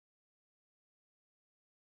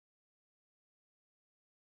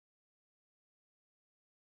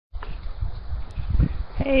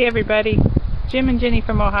Hey everybody, Jim and Jenny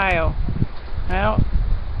from Ohio. Well,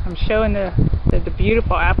 I'm showing the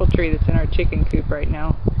beautiful apple tree that's in our chicken coop right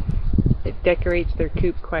now. It decorates their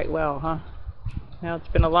coop quite well, huh? Now it's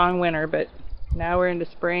been a long winter, but now we're into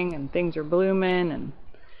spring and things are blooming and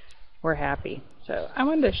we're happy. So I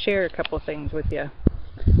wanted to share a couple of things with you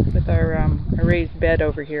with our raised bed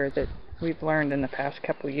over here that we've learned in the past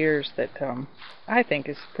couple of years that I think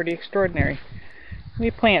is pretty extraordinary.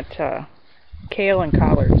 We plant kale and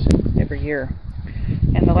collards every year.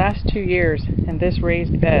 And the last 2 years in this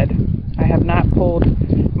raised bed, I have not pulled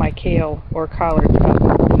my kale or collards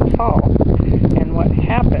up in the fall. And what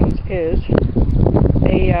happens is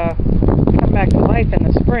they come back to life in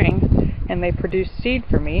the spring and they produce seed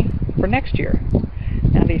for me for next year.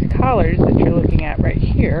 Now these collards that you're looking at right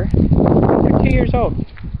here, they're 2 years old.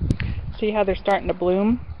 See how they're starting to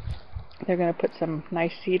bloom? They're going to put some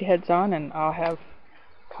nice seed heads on and I'll have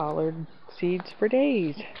collard seeds for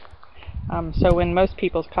days. So when most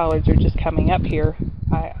people's collards are just coming up here,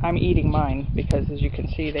 I'm eating mine because, as you can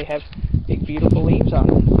see, they have big beautiful leaves on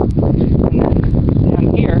them. And then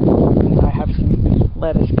down here I have some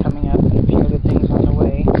lettuce coming up and a few other things on the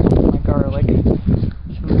way, my garlic,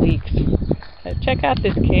 some leeks. Check out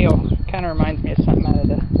this kale. Kind of reminds me of something out of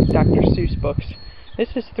the Dr. Seuss books.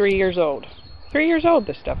 This is 3 years old. 3 years old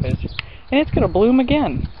this stuff is, and it's going to bloom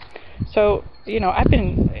again. So, you know, I've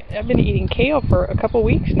been eating kale for a couple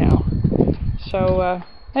weeks now. So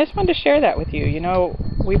I just wanted to share that with you. You know,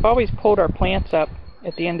 we've always pulled our plants up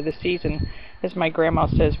at the end of the season. As my grandma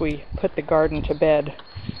says, we put the garden to bed.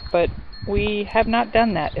 But we have not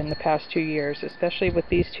done that in the past 2 years, especially with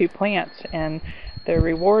these two plants. And the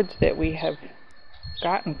rewards that we have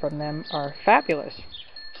gotten from them are fabulous.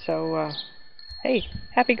 So, hey,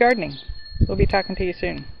 happy gardening. We'll be talking to you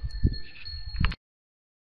soon.